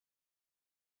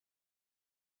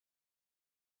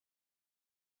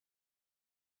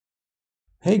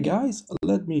Hey guys,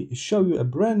 let me show you a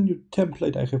brand new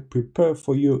template I have prepared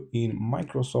for you in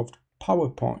Microsoft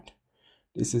PowerPoint.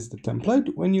 This is the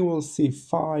template when you will see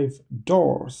 5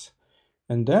 doors,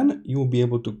 and then you will be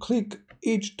able to click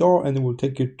each door and it will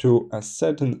take you to a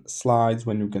certain slides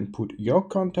when you can put your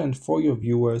content for your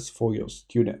viewers, for your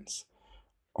students.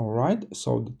 Alright,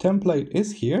 so the template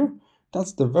is here.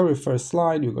 That's the very first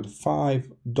slide. You got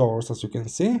 5 doors as you can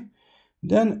see.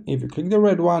 Then if you click the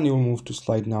red one, you will move to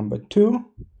slide number 2.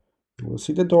 You will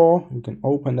see the door, you can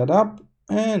open that up,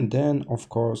 and then of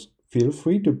course feel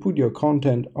free to put your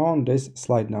content on this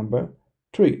slide number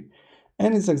 3.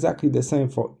 And it's exactly the same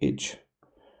for each.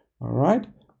 Alright,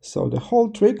 so the whole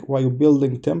trick while you're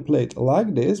building template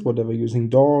like this, whatever using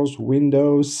doors,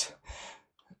 windows,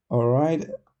 alright,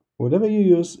 whatever you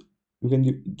use, you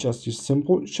can just use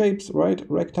simple shapes, right,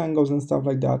 rectangles and stuff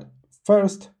like that.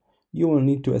 First, you will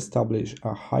need to establish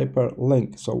a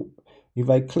hyperlink. So if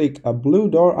I click a blue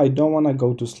door, I don't want to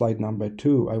go to slide number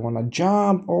 2. I want to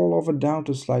jump all over down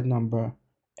to slide number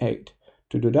 8.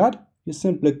 To do that, you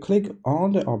simply click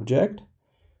on the object,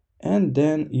 and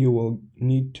then you will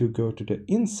need to go to the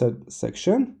insert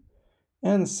section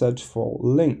and search for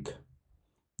link.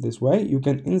 This way you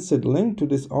can insert link to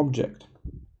this object.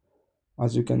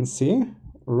 As you can see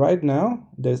right now,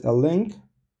 there's a link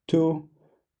to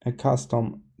a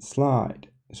custom slide.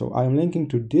 So I'm linking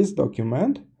to this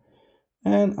document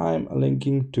and I'm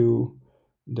linking to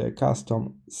the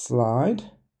custom slide.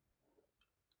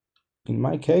 In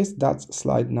my case, that's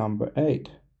slide number 8.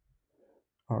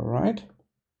 All right.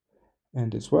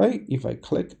 And this way, if I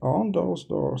click on those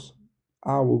doors,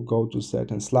 I will go to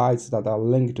certain slides that are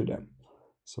linked to them.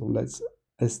 So let's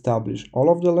establish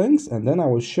all of the links and then I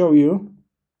will show you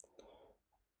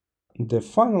the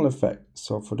final effect.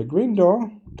 So for the green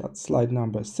door, that's slide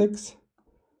number 6,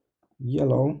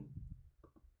 yellow,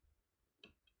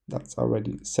 that's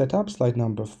already set up, slide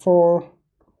number 4,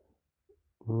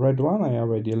 red one, I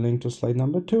already linked to slide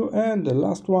number 2, and the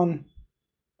last one,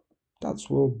 that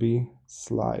will be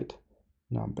slide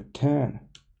number 10.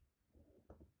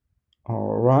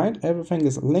 All right, everything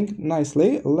is linked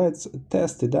nicely. Let's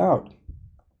test it out.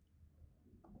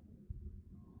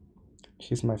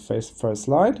 Here's my first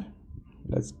slide.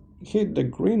 Let's hit the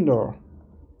green door.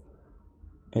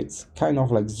 It's kind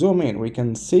of like zoom in. We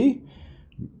can see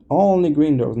only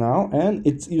green doors now, and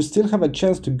you still have a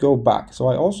chance to go back. So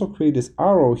I also create this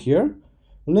arrow here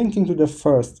linking to the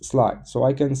first slide, so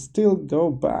I can still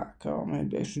go back. Oh,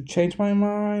 maybe I should change my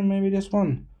mind, maybe this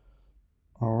one.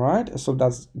 All right, so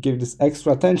that's give this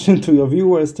extra attention to your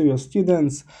viewers, to your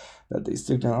students, that they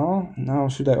still can, oh, now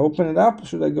should I open it up,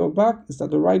 should I go back, is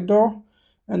that the right door?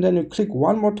 And then you click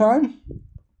one more time,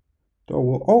 door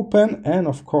will open, and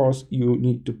of course you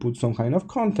need to put some kind of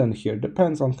content here,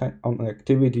 depends on the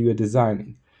activity you're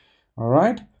designing. All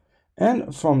right,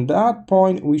 and from that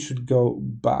point we should go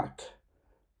back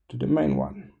to the main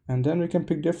one, and then we can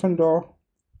pick different door.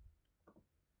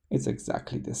 It's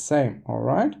exactly the same. All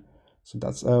right, so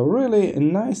that's a really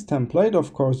nice template.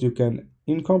 Of course you can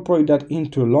incorporate that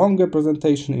into longer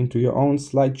presentation, into your own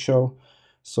slideshow.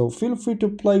 So feel free to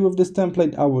play with this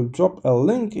template. I will drop a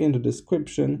link in the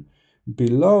description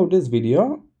below this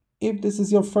video. If this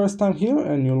is your first time here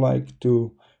and you like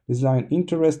to design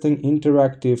interesting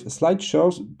interactive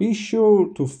slideshows, be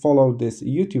sure to follow this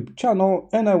YouTube channel,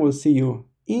 and I will see you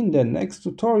in the next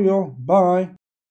tutorial. Bye.